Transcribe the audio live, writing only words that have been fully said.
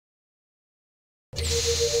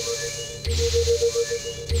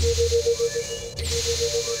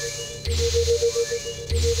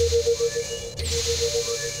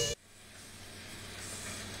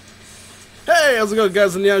how's it going,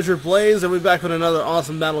 guys? In the Azure Blaze, and we're back with another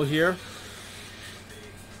awesome battle here.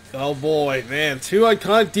 Oh boy, man, two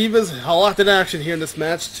iconic divas, a lot of action here in this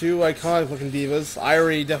match. Two iconic looking divas.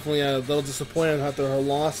 Airi definitely a little disappointed after her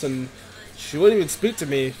loss, and she wouldn't even speak to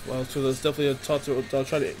me. Well, she was definitely try to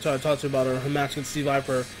talk to her about her match with Steve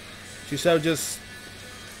Viper. She said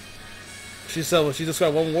when she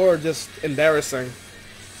described one word, just embarrassing.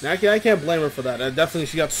 Now, I can't blame her for that. Definitely,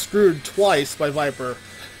 she got screwed twice by Viper.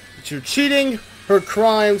 It's her cheating, her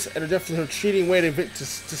crimes, and definitely her cheating way to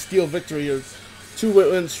steal victory. Her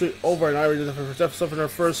two-win streak over, and Airi definitely suffered her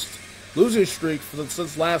first losing streak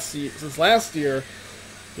since last year.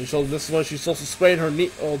 And so this is when she also sprained her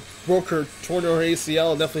knee, torn her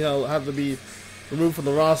ACL, and definitely had to be removed from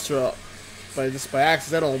the roster by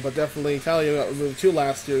accidental. But definitely, Talia got removed too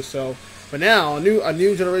last year. So, but now a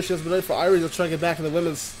new generation has been ready for Airi to try to get back in the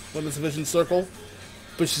women's division circle.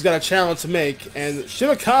 But she's got a challenge to make, and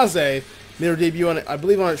Shimakaze made her debut on, I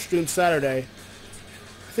believe, on stream Saturday.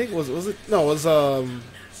 I think it was what was it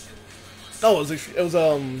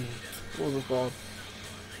called?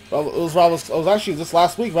 Well, it was actually this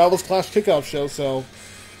last week, Rivals Clash kickoff show. So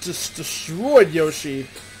just destroyed Yoshi,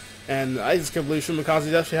 and I just can't believe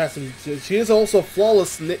Shimakaze actually has some. She is also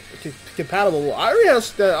flawless compatible. Airi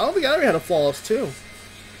has. I don't think Airi had a flawless too.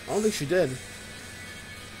 I don't think she did.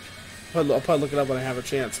 I'll probably look it up when I have a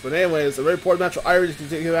chance. But anyways, a very important match for Airi to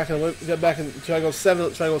get back and try to go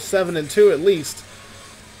 7-2 at least.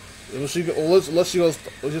 Unless she goes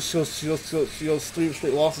 3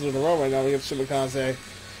 straight losses in a row right now against Shimakaze.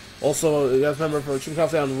 Also, you guys remember for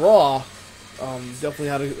Shimakaze on Raw, definitely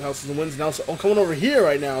had some wins. Now, coming over here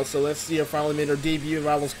right now. So let's see her finally made her debut in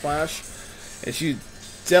Rivals Clash, and she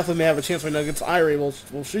definitely may have a chance right now against Airi.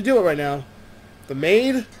 Will she do it right now? The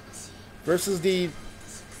maid versus the.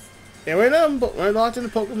 And right now, we're locked in the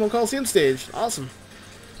Pokemon Coliseum stage. Awesome.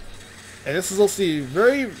 And this is also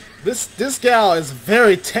this gal is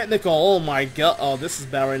very technical. Oh my god. Oh, this is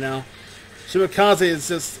bad right now. Shimakaze is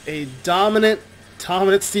just a dominant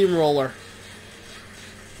steamroller.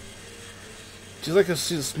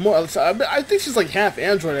 She's more. I think she's like half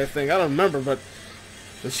Android. I think I don't remember, but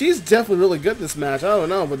she's definitely really good in this match. I don't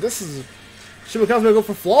know, but this is Shimakaze gonna go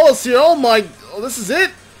for flawless here. Oh my. Oh, this is it.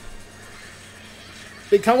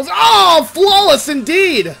 Big combos. Oh, flawless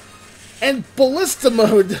indeed! And ballista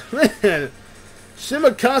mode, man.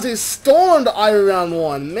 Shimakaze stormed Airi round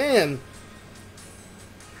 1, man.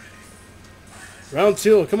 Round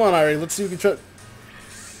 2, come on, Airi. Let's see if we can try.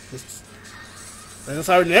 There's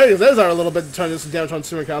our a little bit to turn this damage on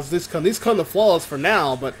Shimakaze. These come to flawless for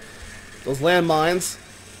now, but those landmines.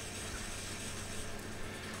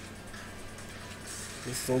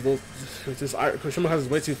 Shimakaze is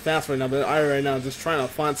way too fast right now, but Airi right now is just trying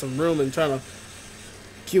to find some room and trying to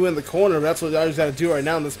queue in the corner. That's what Airi's got to do right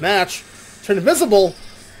now in this match. Turn invisible.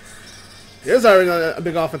 Here's Airi a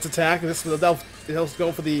big offense attack. This he'll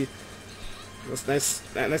go for this nice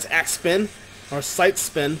axe spin or sight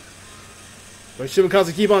spin. But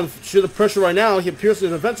Shimakaze keep on shooting the pressure right now. He appears to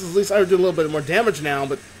the defenses. At least Airi doing a little bit more damage now.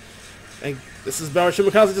 But and this is Barry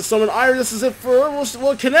Shimakaze just summoned Airi. This is it for her.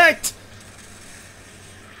 We'll connect.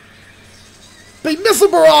 Big Missile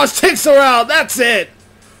Barrage takes her out. That's it.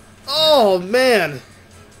 Oh, man.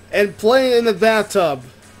 And playing in the bathtub.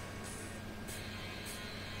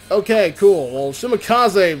 Okay, cool. Well,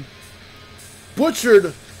 Shimakaze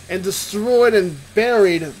butchered and destroyed and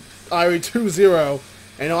buried Airi 2-0.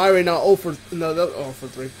 And Airi now 0 for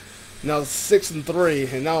 3. Now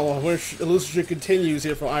 6-3. And now the losing streak continues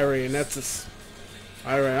here for Airi. And that's just...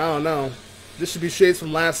 Airi, I don't know. This should be shades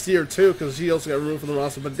from last year, too, because she also got removed from the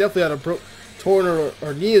roster. But definitely had a torn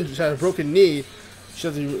her knee, and she had a broken knee. She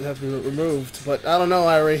has to be removed. But I don't know,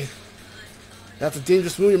 Airi. That's a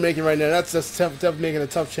dangerous move you're making right now. That's just definitely making a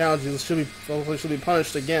tough challenge. Hopefully she'll be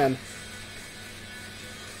punished again.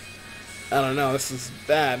 I don't know. This is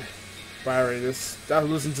bad for Airi. After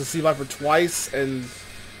losing to Steve Viper twice and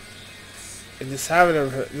just having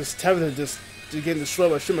her getting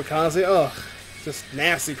destroyed by Shimakaze. Ugh, just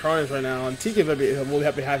nasty carnage right now. And TK will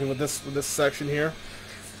be happy with this section here.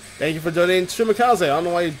 Thank you for donating to Shimakaze. I don't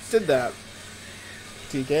know why you did that,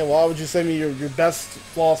 TK. Why would you send me your best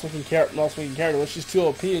flawless looking character when she's too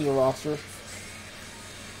OP in your roster?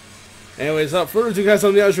 Anyways, without further ado, guys,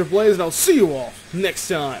 I'm the Azure Blaze, and I'll see you all next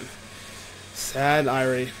time. Sad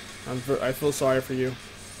Airi. I feel sorry for you.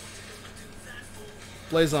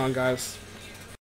 Blaze on, guys.